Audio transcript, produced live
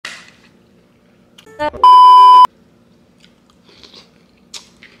Hey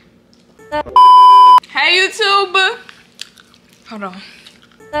YouTube. Hold on.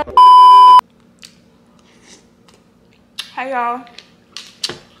 Hey y'all.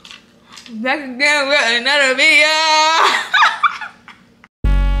 Back again with another video.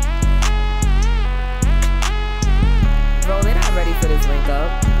 Bro, they're not ready for this link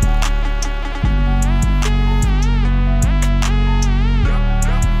up.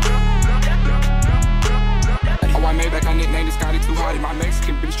 Back I nicknamed it Scotty too hard. My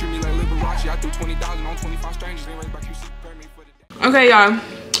Mexican bitch treat me like Liberace. I threw 20,000 on 25 strangers. They raised by QC. Okay, y'all.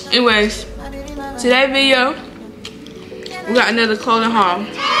 Anyways, today's video, we got another clothing haul,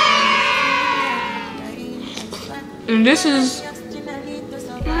 and this is,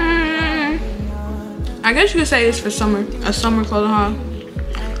 I guess you could say it's for summer, a summer clothing haul.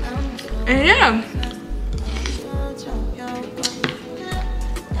 And yeah,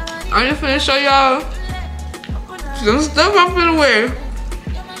 I'm just gonna show y'all some stuff I'm finna wear.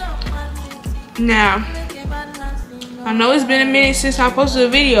 Now, I know it's been a minute since I posted a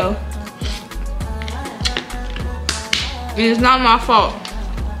video. And it's not my fault.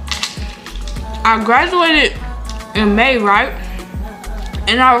 I graduated in May, right?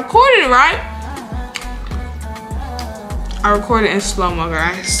 And I recorded it, right? I recorded in slow-mo,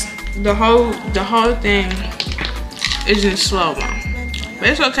 guys. The whole thing is in slow-mo. But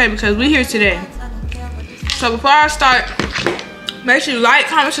it's okay because we're here today. So before I start, make sure you like,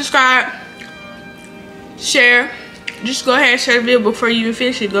 comment, subscribe, share. Just go ahead and share the video before you even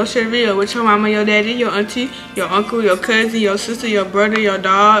finish it. Go share the video with your mama, your daddy, your auntie, your uncle, your cousin, your sister, your brother, your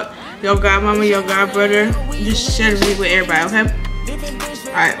dog, your godmama, your godbrother. Just share the video with everybody, okay?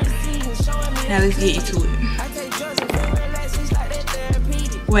 Alright. Now let's get into it.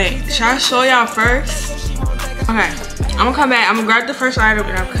 Wait, should I show y'all first? Okay. I'm gonna come back. I'm gonna grab the first item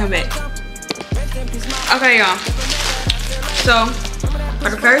and I'll come back. Okay, y'all. So, for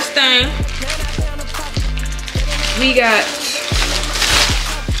the first thing, we got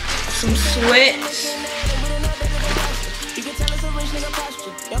some sweats.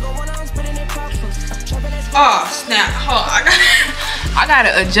 Oh snap! Hold on. I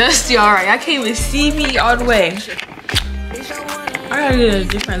gotta adjust y'all right. I can't even see me all the way. I gotta get a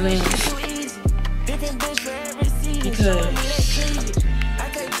different lens because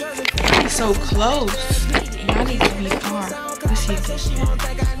it's so close. Y'all need to be far. Let's see if this.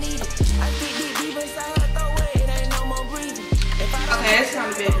 Okay, that's kind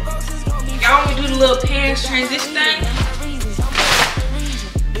of big. Y'all want me to do the little pants transition thing?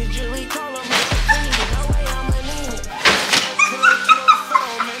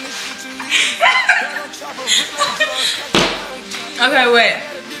 Okay, wait.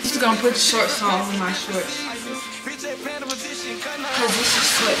 Just gonna put shorts on with my shorts. Cause this is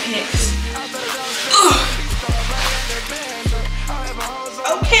sweatpants. Ugh.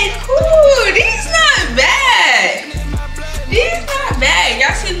 Okay, cool. These not bad. These not bad.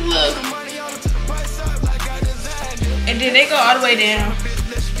 Y'all see the look. And then they go all the way down.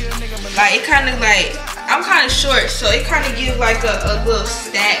 Like it kind of like, I'm kind of short, so it kind of gives like a little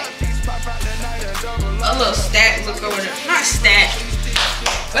stack. A little stack look over there. Not stack.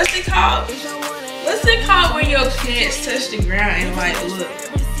 What's it called? What's it called when your pants touch the ground and like look?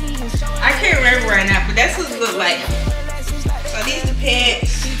 I can't remember right now, but that's what it look like. So these the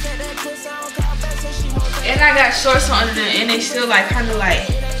pants. And I got shorts on under them and they still like kind of like,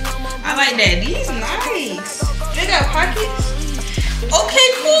 I like that. These nice. They got pockets. Okay,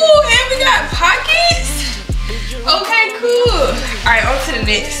 cool. And we got pockets. Okay, cool. Alright, on to the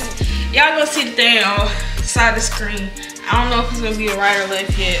next. Y'all gonna see the thing on the side of the screen. I don't know if it's gonna be a right or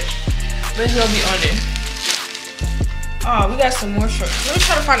left yet, but it's gonna be on there. Oh, we got some more shorts. Let me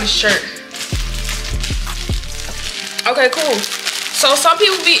try to find a shirt. Okay, cool. So some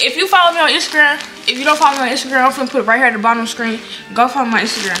people be, if you follow me on Instagram, if you don't follow me on Instagram, I'm gonna put it right here at the bottom of the screen. Go follow my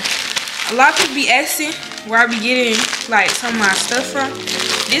Instagram. A lot of people be asking where I be getting like some of my stuff from.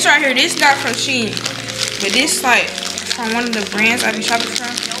 This right here, this not from Shein, but this like from one of the brands I be shopping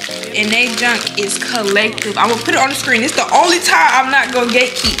from. And they junk is collective. I'm gonna put it on the screen. It's the only time I'm not gonna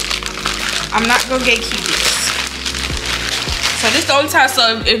gatekeep. I'm not gonna gatekeep this. So this the only time.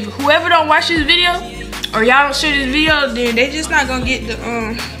 So if whoever don't watch this video or y'all don't share this video, then they just not gonna get the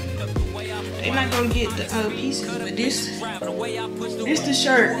they not gonna get the pieces. But this the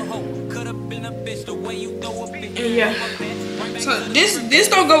shirt. And yeah. So this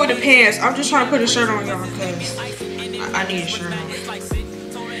don't go with the pants. I'm just trying to put a shirt on y'all because I need a shirt on.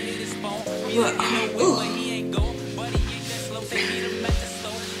 But, ooh.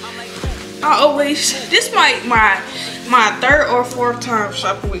 This might my third or fourth time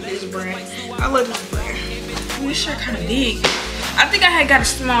shopping with this brand. I love this brand. Ooh, this shirt kind of big. I think I had got a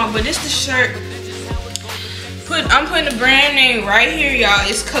small, but this the shirt. I'm putting the brand name right here, y'all.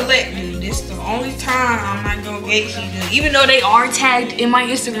 It's Collective. This is the only time I'm not gonna gatekeep them, even though they are tagged in my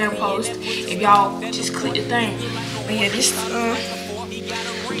Instagram post. If y'all just click the thing. But yeah, this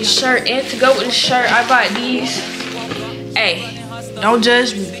shirt, and to go with the shirt, I bought these. Hey, don't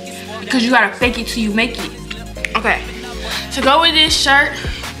judge me, because you gotta fake it till you make it. Okay, to go with this shirt,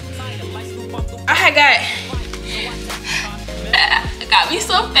 I had got me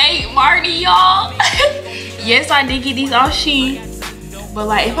some fake Marty, y'all. Yes, I did get these off Shein, but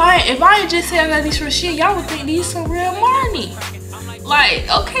like if I just say I got these from Shein, y'all would think these some real Marty. Like,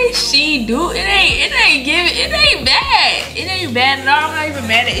 okay, Shein, dude, it ain't bad. It ain't bad at all. I'm not even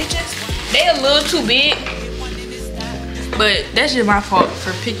mad at it. It's just they a little too big, but that's just my fault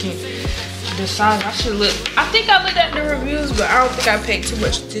for picking the size. I think I looked at the reviews, but I don't think I paid too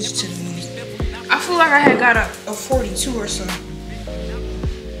much attention to these. I feel like I had got a 42 or something.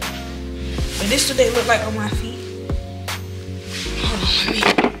 But this is what they look like on my feet. Hold on,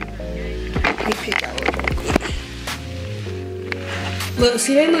 let me pick out real quick. Look,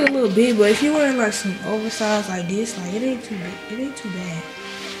 see, they look a little big, but if you wearing like some oversized like this, like it ain't too big. It ain't too bad.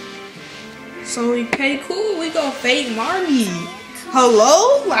 So we pay cool. We gonna fake Marty.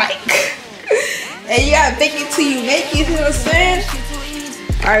 Hello, like, and you gotta fake it till you make it. You know what I'm saying?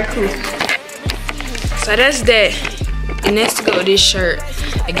 All right, cool. So that's that. And next to go with this shirt.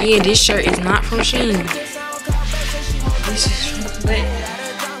 Again, this shirt is not from Shein. This is from Collective.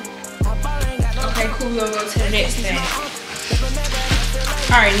 Okay, cool. We're gonna go to the next thing.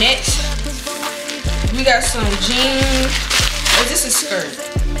 Alright, next. We got some jeans. Oh, this is a skirt.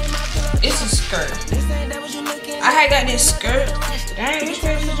 It's a skirt. I had got this skirt. Dang, which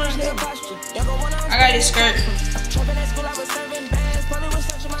way is this? I got this skirt.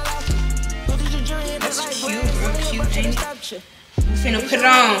 That's cute, real cute, ain't it? I'm finna put it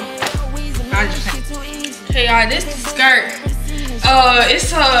on. I'm just saying. Hey y'all, this is the skirt.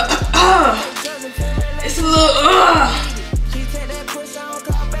 It's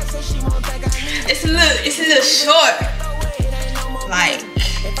a little short. Like,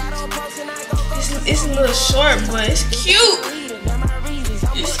 it's a little short, but it's cute.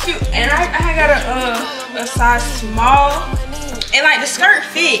 It's cute, and I got a size small, and like the skirt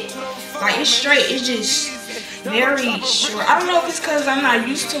fit. Like it's straight. It's just very short. I don't know if it's because I'm not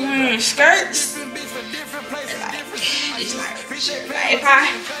used to wearing skirts. It's like if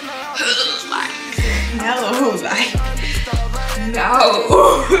I no.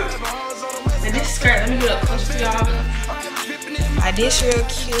 And this skirt, let me get up close to y'all. Like this real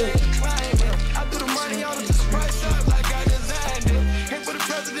cute.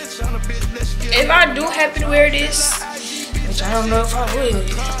 If I do happen to wear this, which I don't know if I would,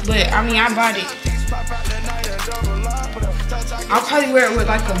 but I mean I bought it. I'll probably wear it with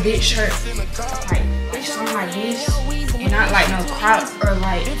like a big shirt, like something like this, and not like no crop or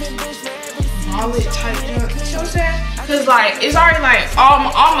like wallet type junk. You know what I'm saying? Cause like it's already like all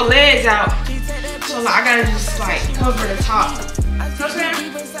my legs out, so like I gotta just like cover the top. You know what I'm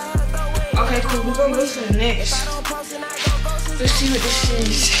saying? Okay, cool. We're gonna go to the next. Let's see what this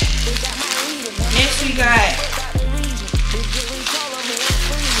is. Next we got.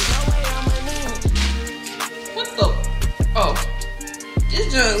 Oh,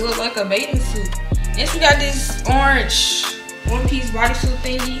 this junk look like a bathing suit. Next we got this orange one-piece bodysuit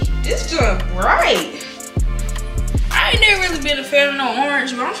thingy. This junk bright. I ain't never really been a fan of no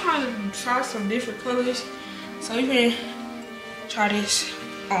orange, but I'm trying to try some different colors. So we can try this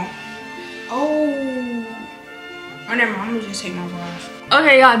on. Oh, never mind. I'm gonna just take my bra off.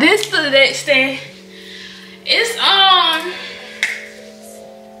 Okay, y'all. This is the next thing. It's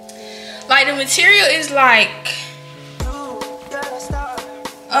like the material is like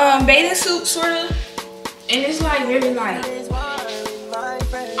bathing suit sort of, and it's like very light.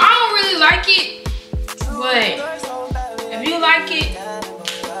 I don't really like it, but if you like it,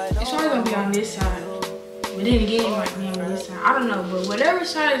 it's probably gonna be on this side. But then again, it might be on this side. I don't know, but whatever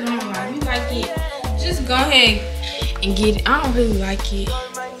side is on, like, if you like it, just go ahead and get it. I don't really like it.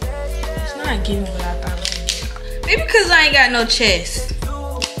 It's not giving what I thought it was gonna get. Maybe because I ain't got no chest.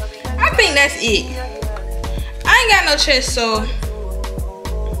 I think that's it. I ain't got no chest, so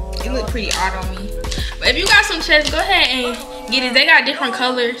it look pretty odd on me. But if you got some chest, go ahead and get it. They got different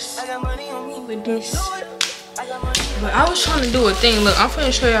colors with this. But I was trying to do a thing. Look, I'm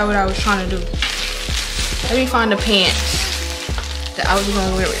finna show y'all what I was trying to do. Let me find the pants that I was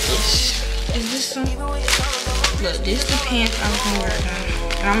gonna wear with this. Is this some? Look, this is the pants I was gonna wear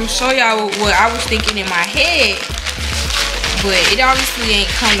now. And I'm gonna show y'all what I was thinking in my head, but it obviously ain't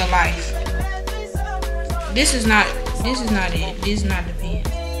come to life. This is not it. This is not the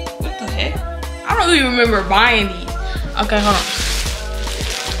pants. What the heck? I don't even remember buying these. Okay, hold on.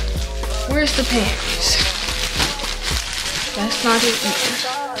 Where's the pants? That's not it either.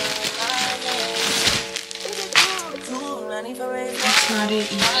 That's not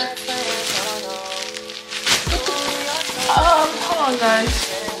it either. Hold on, guys.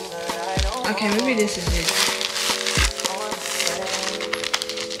 Okay, maybe this is it.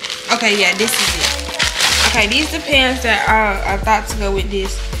 Okay, yeah, this is it. Okay, these are the pants that I thought to go with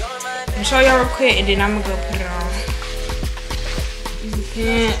this. I'm gonna show y'all real quick, and then I'm gonna go put it on. These are the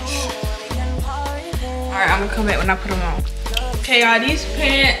pants. Alright, I'm gonna come back when I put them on. Okay, y'all, these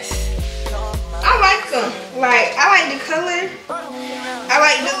pants, I like them. Like, I like the color. I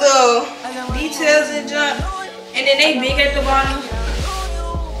like the little details and junk. And then they big at the bottom.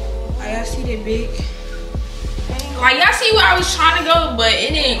 Like, y'all see they big? Like, y'all see where I was trying to go, but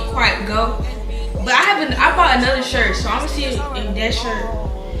it didn't quite go. But I bought another shirt, so I'm gonna see if that shirt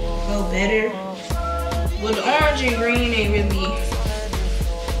go better. But the orange and green ain't really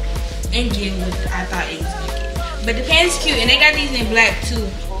ain't getting what I thought it was gonna get. But the pants is cute, and they got these in black too,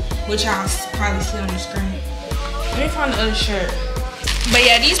 which y'all probably see on the screen. Let me find the other shirt. But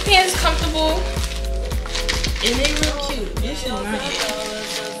yeah, these pants comfortable, and they real cute. This is not it.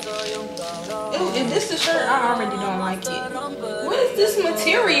 Ew, if this the shirt, I already don't like it. What is this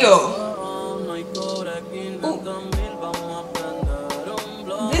material?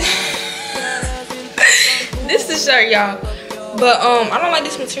 This is the shirt, y'all. But I don't like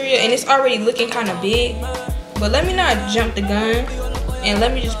this material, and it's already looking kind of big. But let me not jump the gun, and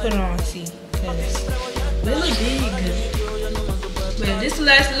let me just put it on and see, cause they look big. But this is the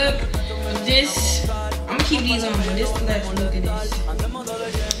last look of this. I'm gonna keep these on, but this is the last look of this.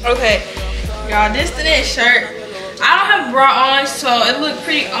 Okay, y'all, this is the next shirt. I don't have a bra on, so it looked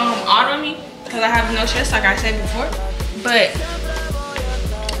pretty odd on me, because I have no chest, like I said before. But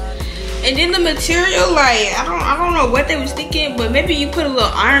and then the material, like I don't know what they was thinking, but maybe you put a little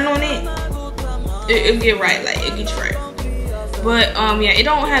iron on it, it'll get right, like it gets right. But yeah, it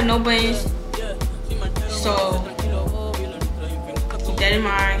don't have no buttons, so keep that in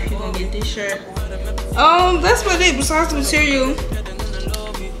mind if you're gonna get this shirt. That's about it besides the material.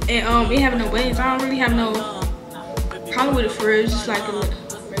 And it having no buttons. I don't really have no problem with it for real. It's just like a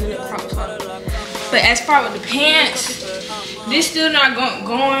regular crop top. But as far with the pants, this still not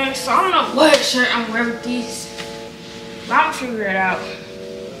going, so I don't know what shirt I'm wearing with these. But I'm gonna figure it out.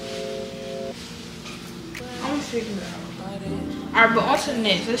 Alright, but on to the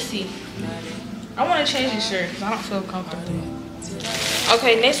next. Let's see. I want to change the shirt because I don't feel comfortable.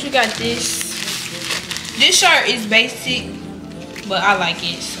 Okay, next we got this. This shirt is basic, but I like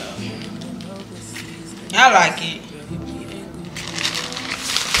it, so I like it.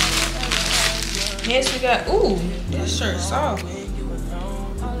 Next we got, ooh, that shirt soft.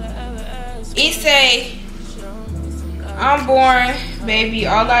 It say, I'm boring, baby.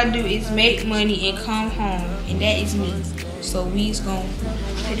 All I do is make money and come home, and that is me. So we's gonna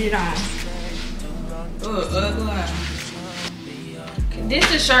put it on. Ugly. This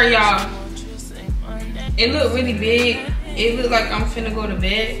is the shirt, y'all. It look really big. It look like I'm finna go to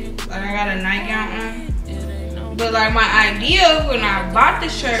bed. Like I got a nightgown on. But like my idea when I bought the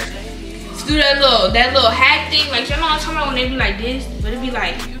shirt, is do that little hat thing. Like y'all know what I'm talking about when they be like this, but it be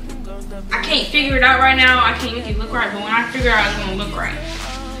like I can't figure it out right now. I can't make it look right, but when I figure out, it's gonna look right.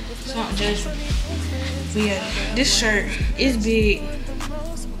 So don't judge me. But yeah, this shirt is big.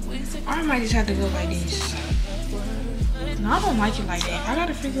 I might just have to go like this. No, I don't like it like that. I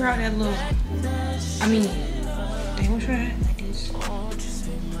gotta figure out that little. I mean, they will try it like this. Y'all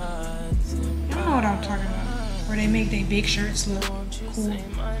know what I'm talking about. Where they make their big shirts look cool.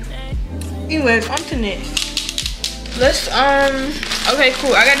 Anyways, on to next. Let's okay,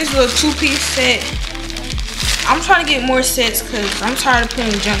 cool. I got this little two-piece set. I'm trying to get more sets because I'm tired of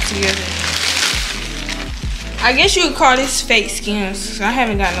putting junk together. I guess you would call this fake Skims. I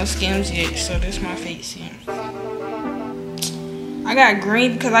haven't got no Skims yet, so this is my fake Skims. I got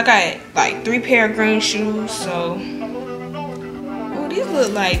green because I got like 3 pair of green shoes, so. Oh, these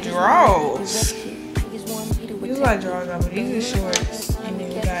look like drawers. These look like drawers, but these are shorts. And then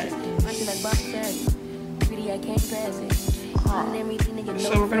we got this.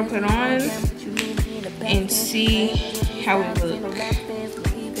 So we're gonna put on and see how it looks.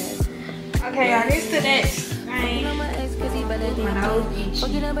 Okay, y'all, this is the next thing. My nose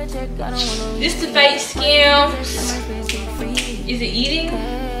itchy. This is the fake Skims. Is it eating?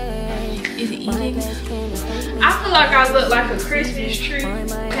 Is it eating? I feel like I look like a Christmas tree.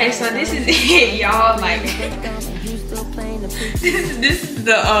 Okay, so this is it, y'all. Like, this is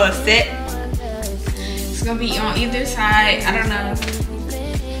the set. It's gonna be on either side. I don't know.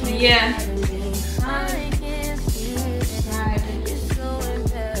 But yeah.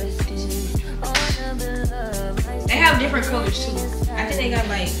 They have different colors too. I think they got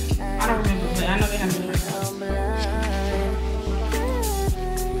like, I don't remember, but I know they have different colors.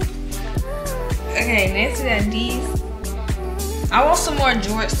 Okay, next we got these. I want some more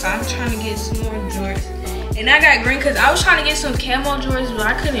jorts, so I'm trying to get some more jorts. And I got green because I was trying to get some camo jorts, but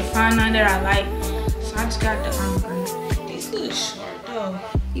I couldn't find none that I like. So I just got the green. These look short though.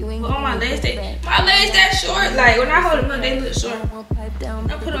 But on my legs, my legs that short. Like when I hold them up, they look short.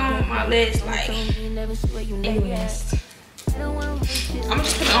 I put it on my legs like anyways. I'm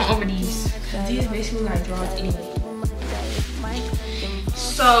just put it on over these. These basically like drawers anyway.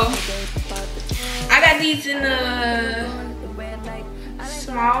 So I got these in the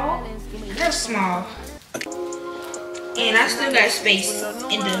small. They're small. And I still got space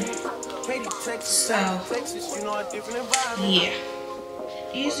in the, so yeah.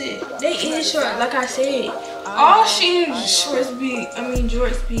 They is short, like I said. All shorts be,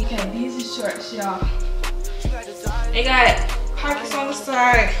 jorts be, okay, these are shorts, y'all. They got pockets on the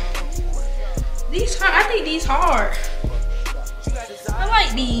side. These hard, I think these hard. I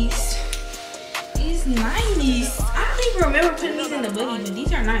like these. These nice. I don't even remember putting these in the boogie, but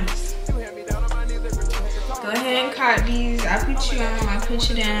these are nice. Go ahead and cop these. I put you on, I put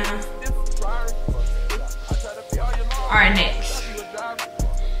you down. Alright, next.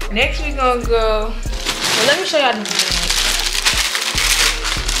 Next we gonna go, well, let me show y'all the bag.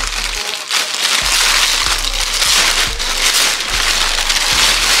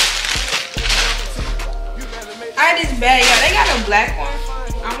 I had this bag, y'all. They got a black one.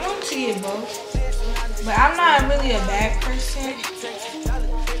 I want to get both, but I'm not really a bag person,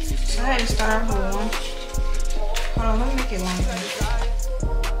 so I had to start off with one. Hold on, let me make it longer.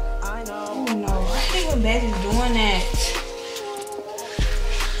 Oh no, I hate when bags is doing that.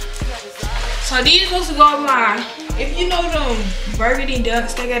 So these supposed to go on my, if you know them burgundy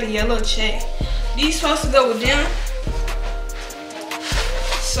ducks, they got a yellow check. These supposed to go with them.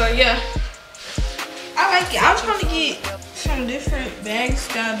 So yeah, I like it. I was trying to get some different bags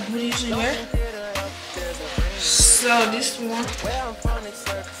that I would usually wear. So this one,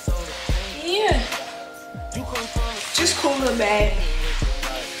 yeah, just cool little bag.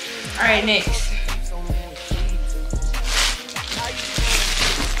 All right, next.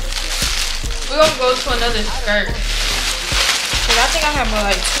 We're gonna go to another skirt. Cause I think I have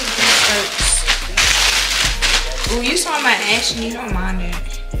like 2 skirts. Ooh, you saw my ash and you don't mind it.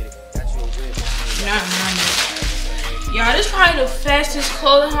 Not mind it. Y'all, this is probably the fastest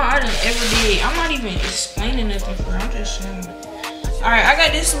clothing haul I done ever did. I'm not even explaining nothing for it. I'm just showing it. Alright, I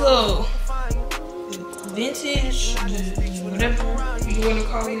got this little vintage, whatever you wanna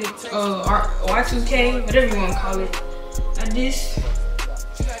call it, Y2K, whatever you wanna call it. Like this.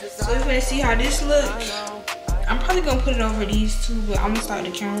 So we're gonna see how this look. I'm probably gonna put it over these two, but I'm gonna start the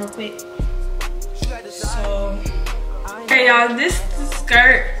camera real quick. So, okay, y'all, this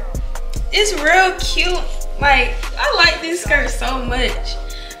skirt is real cute. Like, I like this skirt so much,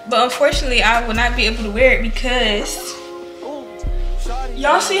 but unfortunately, I will not be able to wear it because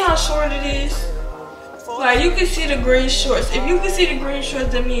y'all see how short it is. Like, you can see the green shorts. If you can see the green shorts,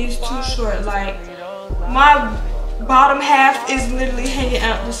 that means it's too short. Like, my bottom half is literally hanging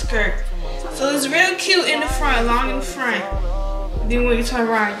out the skirt. So it's real cute in the front, long in the front. Then when you turn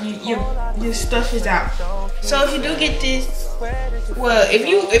around, your stuff is out. So if you do get this, well, if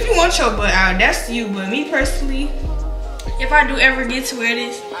you want your butt out, that's you. But me personally, if I do ever get to wear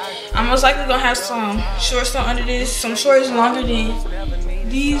this, I'm most likely gonna have some shorts on under this, some shorts longer than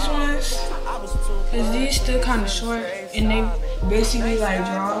these ones, cause these still kind of short and they basically like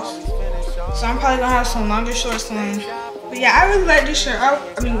drawers. So I'm probably gonna have some longer shorts on. But yeah, I really like this shirt.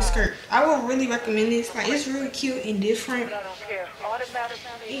 I mean skirt. I would really recommend this. Like, it's really cute and different.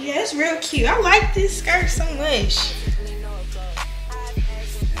 Yeah, it's real cute. I like this skirt so much.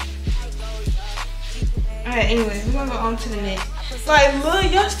 Alright, anyway, we're gonna go on to the next. Like,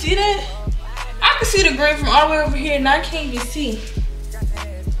 look, y'all see that? I can see the green from all the way over here and I can't even see.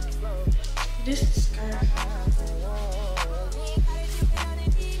 This is the skirt.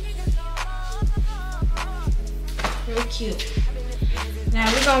 Real cute.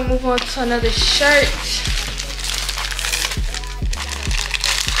 Now we're gonna move on to another shirt.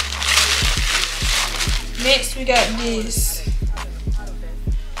 Next we got this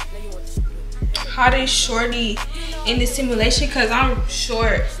hottest shorty in the simulation, because I'm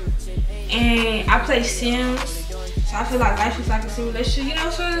short and I play Sims, so I feel like life is like a simulation, you know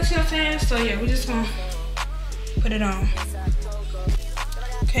what I'm saying? So yeah, we're just gonna put it on.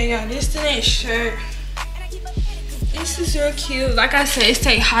 Okay, y'all, this is the next shirt. This is real cute. Like I said, it's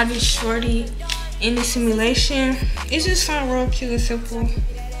take hottest shorty in the simulation. It's just something real cute and simple.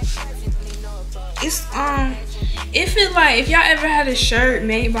 It's it feels like if y'all ever had a shirt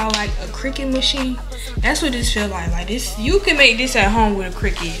made by like a Cricut machine, that's what this feel like. Like this, you can make this at home with a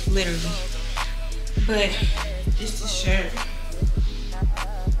Cricut, literally. But this is the shirt.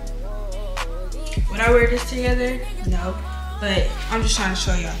 Would I wear this together? No. But I'm just trying to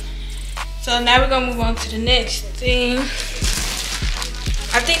show y'all. So now we're gonna move on to the next thing.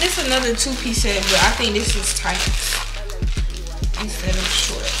 I think this is another two-piece set, but I think this is tight instead of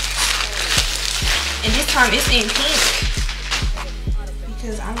short. And this time it's in pink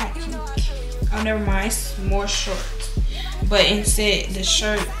because I like pink. Oh, never mind, it's more short. But instead, the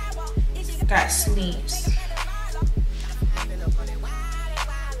shirt got sleeves.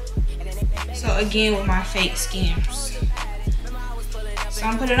 So again, with my fake skims. So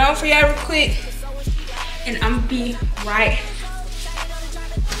I'm putting it on for y'all real quick, and I'm gonna be right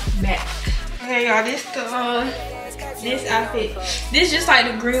back. Okay, y'all, this outfit. This just like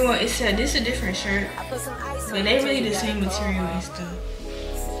the green one. It said this is a different shirt, but they really the same material and stuff.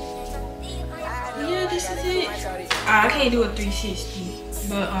 Yeah, this is it. I can't do a 360,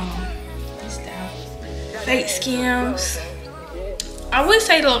 but this the outfit. Fake skims. I would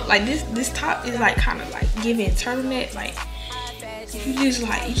say though, like this top is like kind of like giving turtleneck, like. You just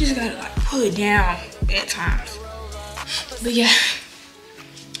gotta like pull it down at times. But yeah,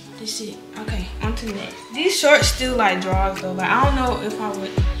 this is it. Okay, on to the next. These shorts still like drawers though. Like I don't know if I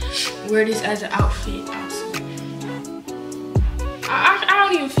would wear this as an outfit also. I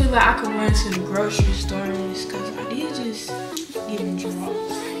don't even feel like I could run to the grocery store in this because these just giving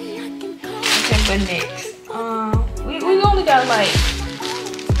drawers. Okay, but next. We only got like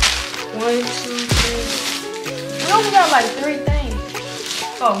 1, 2, 3. We only got like 3 things.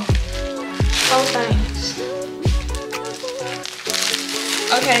 Four things.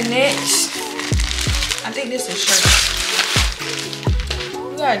 Okay, next. I think this is a shirt.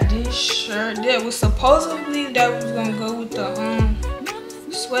 We got this shirt that was supposedly that was gonna go with the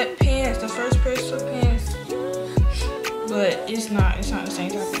sweatpants, the first pair of sweatpants. But it's not the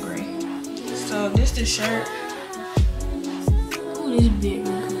same type of gray. So this the shirt. Ooh, this big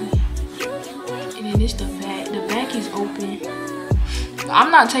one. And then this the back. The back is open. I'm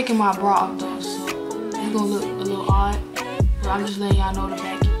not taking my bra off though, so it's gonna look a little odd. But I'm just letting y'all know the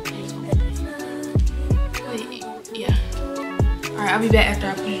back is open. But yeah. Alright, I'll be back after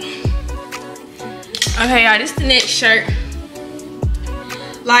I put it on. Okay, y'all, this is the next shirt.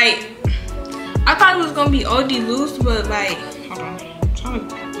 Like, I thought it was gonna be OD loose, but like, hold on, I'm trying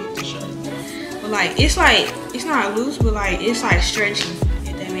to get the shirt. But like, it's not loose, but like, it's like stretchy,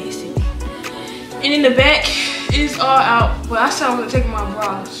 if that makes sense. And in the back, it's all out, but I said I was taking my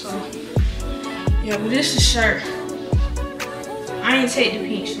bra, so yeah. But this is a shirt. I didn't take the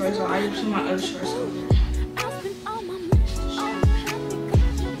pink shorts off. I just put my other shorts on.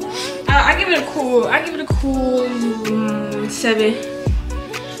 I give it a cool 7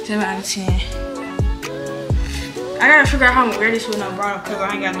 out of 10. I gotta figure out how I'm gonna wear this with no bra because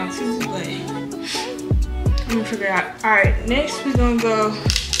I ain't got no shoes, but I'm gonna figure it out. All right, next we're gonna go.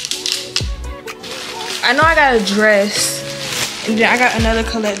 I know I got a dress, and then I got another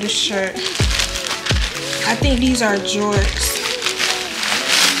collector's shirt. I think these are jorts.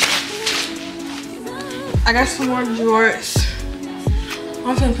 I got some more jorts.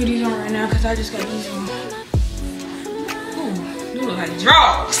 I'm finna put these on right now because I just got these on. Ooh, they look like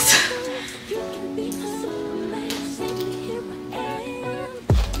drawers.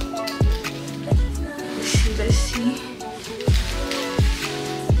 Let's see.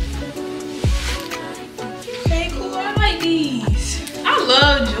 I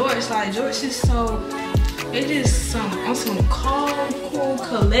love jorts. Like jorts is so, it just on some calm, cool,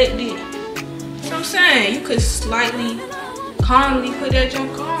 collected. You know what I'm saying? You could slightly, calmly put that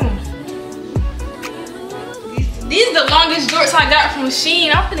junk on. These are the longest jorts I got from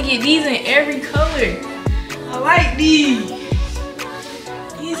Shein. I'm gonna get these in every color. I like these.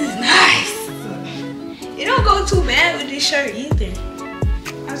 These is nice. It don't go too bad with this shirt either.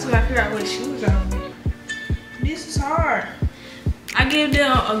 I just gotta figure out what shoes I wear. This is hard. I give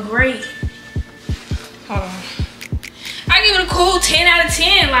them a great, hold on. I give it a cool 10 out of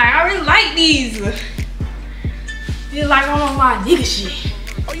 10. Like, I really like these. They're like on my nigga shit.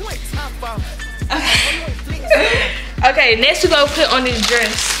 Okay. Okay, next we gonna put on this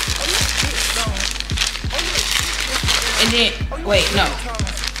dress. And then, wait, no.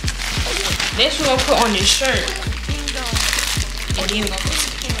 This we're gonna put on this shirt. And then we're gonna put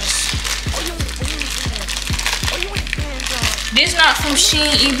some dress. This not from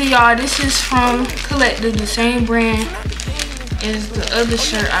Shein either, y'all. This is from Collective, the same brand as the other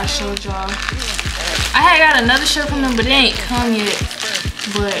shirt I showed y'all. I had got another shirt from them, but it ain't come yet.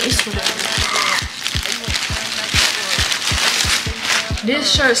 But it's whatever.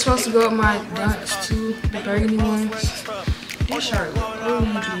 This shirt's supposed to go with my dunks too, the burgundy ones. This shirt really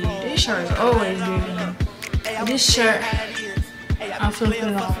big. This shirt is always big. This shirt, I'm finna put it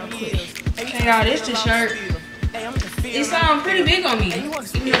on real quick. Okay, y'all, this the shirt. It's pretty big on me. Even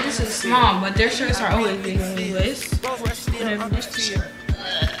though this is small, but their shirts are always big on me. But it's whatever. This the shirt.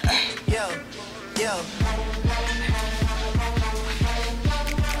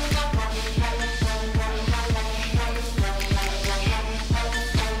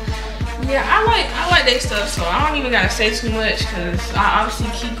 Yeah, I like their stuff, so I don't even gotta say too much because I obviously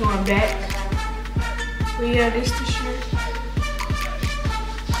keep going back. But yeah, this the shirt.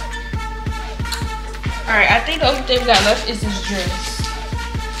 Alright, I think the only thing we got left is this dress.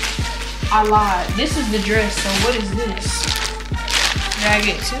 I lied. This is the dress, so what is this? Did I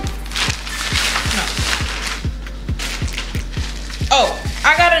get two? No. Oh,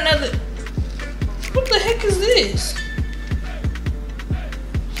 I got another. What the heck is this?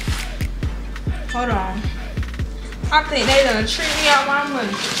 Hold on. I think they done treat me out my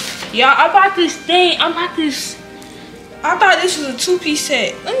money. Y'all, I bought this thing. I thought this was a two-piece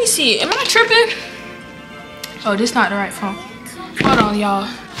set. Let me see. Am I tripping? Oh, this not the right phone. Hold on, y'all.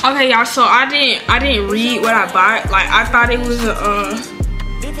 Okay, y'all. So I didn't read what I bought. Like I thought it was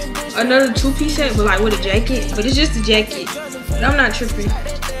another two-piece set, but like with a jacket. But it's just a jacket. But I'm not tripping.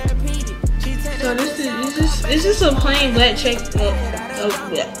 So it's just a plain black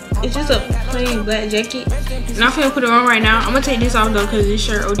it's just a plain black jacket. And I'm finna put it on right now. I'm gonna take this off though because this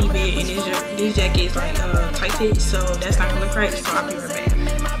shirt OD big and this jacket is like tight fit, so that's not gonna look right. So I'll be right back.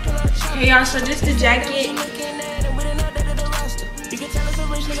 Okay, y'all. So this the jacket.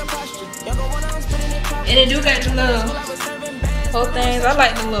 And it do got the little whole things. I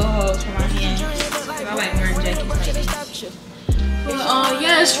like the little holes for my hands. I like wearing jackets like this. But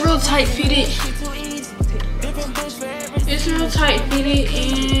yeah, it's real tight fitted. It's real tight fitted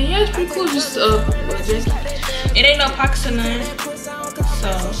and yeah, it's pretty cool. Just jacket. It ain't no pockets or nothing. So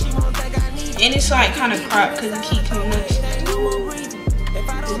and it's like kind of cropped because it keep coming up. It's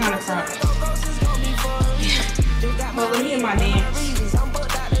kind of cropped. But let me get my dance.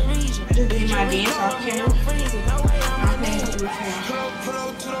 I just did my dance off camera.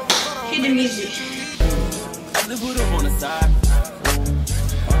 Hit the music.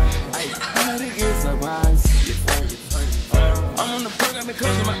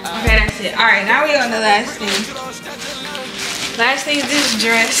 Okay, that's it. Alright, now we on the last thing. Last thing is this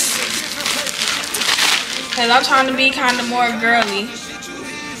dress. Because I'm trying to be kind of more girly.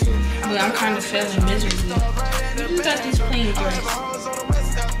 But I'm kind of failing miserably. I just got this plain dress.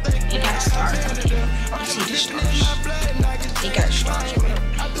 It got stars on it. You see the stars. It got stars on it.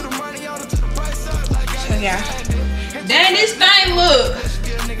 So yeah. Dang, this thing look.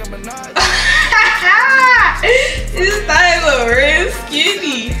 This thing look real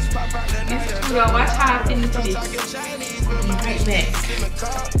skinny. Y'all watch how I finish this. Right back.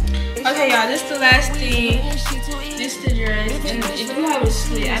 Okay, y'all, this is the last thing. This is the dress. And it do have a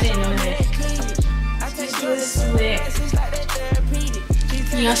slit. I didn't know that. This little slit.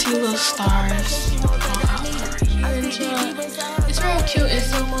 Y'all see little stars. It's real cute and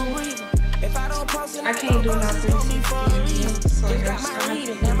simple. I can't do nothing. So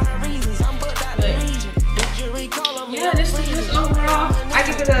but yeah, this is overall. I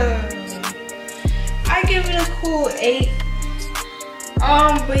give it a cool 8.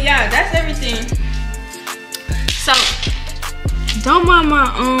 But yeah, that's everything. So don't mind my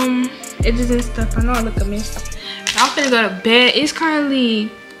edges and stuff. I know I look a mess. I'm finna go to bed.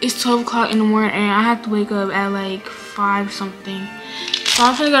 It's 12 o'clock in the morning and I have to wake up at like 5 something. So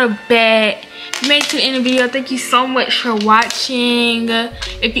I'm finna go to bed. If you made it to the end of the video, thank you so much for watching.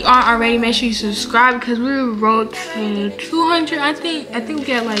 If you aren't already, make sure you subscribe because we rode to 200. I think we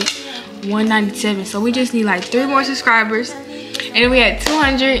got like 197. So we just need like 3 more subscribers. And then we had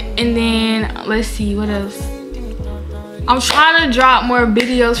 200. And then let's see what else. I'm trying to drop more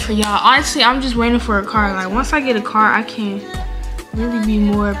videos for y'all. Honestly, I'm just waiting for a car. Like once I get a car, I can really be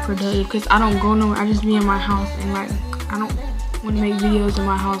more productive because I don't go nowhere. I just be in my house and like I don't want to make videos in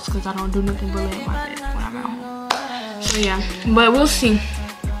my house because I don't do nothing but lay in my bed when I'm at home. So yeah, but we'll see.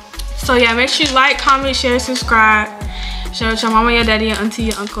 So yeah, make sure you like, comment, share, subscribe. Shout out to your mama, your daddy, your auntie,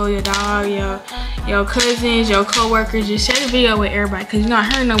 your uncle, your dog, your cousins, your co-workers. Just share the video with everybody, because you're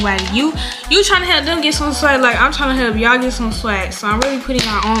not hurting nobody. You trying to help them get some swag like I'm trying to help y'all get some swag. So I'm really putting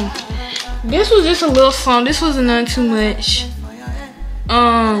y'all on. This was just a little song. This wasn't none too much.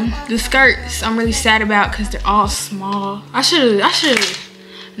 The skirts I'm really sad about because they're all small. I should have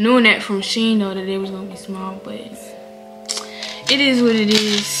known that from Shein though, that they was gonna be small, but it is what it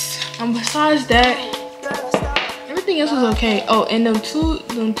is. Besides that, everything else was okay. Oh, and them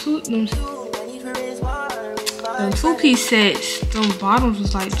two-piece sets, them bottoms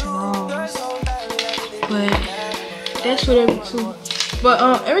was like drawers, but that's whatever too. But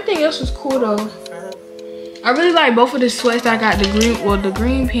everything else was cool though. I really like both of the sweats that I got. The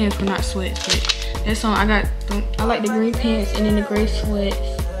green pants were not sweats, but that's on. I like the green pants and then the gray sweats.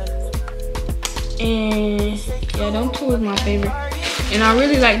 And yeah, them two was my favorite. And I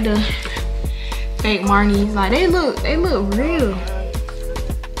really like the fake Marnies. Like they look real,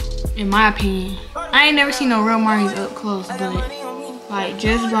 in my opinion. I ain't never seen no real Marnies up close, but like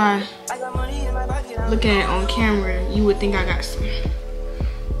just by looking at it on camera, you would think I got some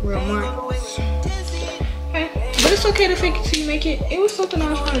real Marnies. Okay. But it's okay to fake it till you make it. It was something I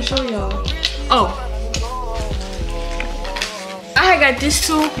was trying to show y'all. Oh, I had got this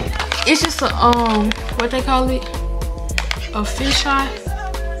too. It's just a what they call it, a fish eye.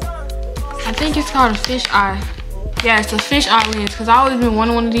 I think it's called a fish eye. Yeah, it's a fish eye lens, because I always been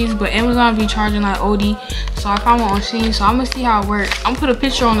wanting one of these, but Amazon be charging like OD, so I found one on Shein. So I'm gonna see how it works. I'm gonna put a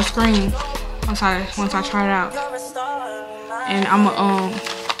picture on the screen once I try it out, and I'm gonna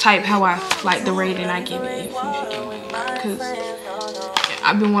type how I like the rating I give it, because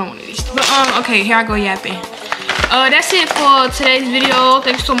I've been wanting one of these. But okay, here I go yapping. That's it for today's video.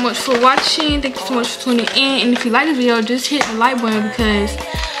 Thanks so much for watching. Thank you so much for tuning in. And if you like the video, just hit the like button, because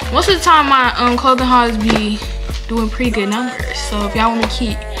most of the time my clothing hauls be doing pretty good numbers. So if y'all want me to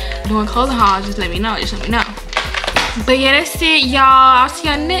keep doing clothing hauls, just let me know. But yeah, that's it, y'all. I'll see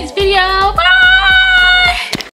y'all next video. Bye.